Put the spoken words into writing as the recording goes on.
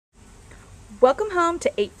Welcome home to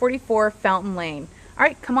 844 Fountain Lane. All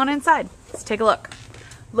right, come on inside. Let's take a look.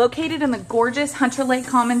 Located in the gorgeous Hunter Lake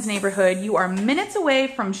Commons neighborhood, you are minutes away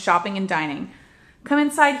from shopping and dining. Come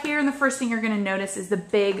inside here and the first thing you're gonna notice is the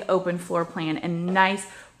big open floor plan and nice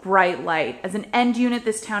bright light. As an end unit,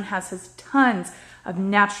 this townhouse has tons of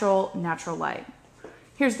natural light.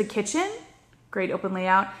 Here's the kitchen, great open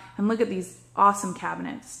layout, and look at these awesome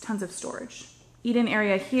cabinets, tons of storage. Eat-in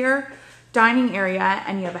area here, dining area,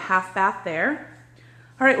 and you have a half bath there.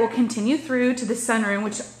 All right, we'll continue through to the sunroom,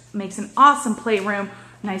 which makes an awesome playroom,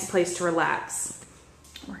 nice place to relax.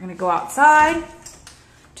 We're gonna go outside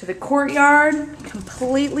to the courtyard,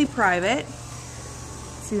 completely private.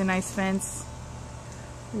 See the nice fence?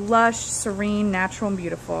 Lush, serene, natural, and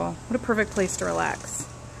beautiful. What a perfect place to relax.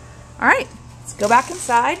 All right, let's go back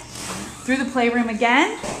inside through the playroom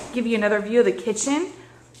again, give you another view of the kitchen,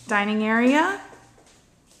 dining area.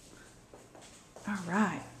 All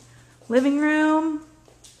right, living room.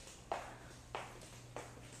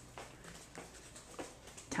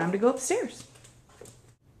 Time to go upstairs.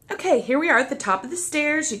 Okay, here we are at the top of the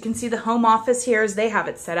stairs. You can see the home office here as they have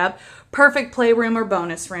it set up. Perfect playroom or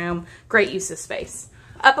bonus room. Great use of space.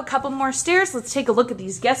 Up a couple more stairs, let's take a look at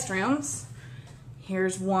these guest rooms.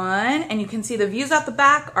 Here's one, and you can see the views out the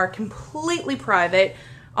back are completely private.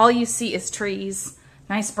 All you see is trees,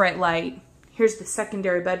 nice bright light. Here's the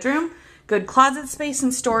secondary bedroom. Good closet space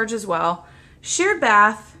and storage as well. Shared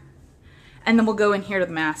bath, and then we'll go in here to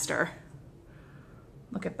the master.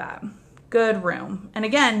 Look at that. Good room. And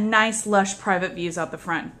again, nice, lush, private views out the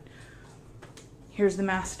front. Here's the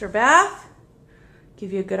master bath.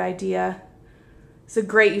 Give you a good idea. It's a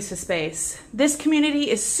great use of space. This community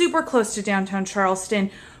is super close to downtown Charleston.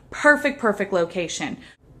 Perfect location.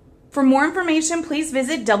 For more information, please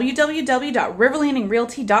visit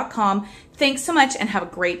www.riverlandingrealty.com. Thanks so much and have a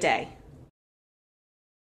great day.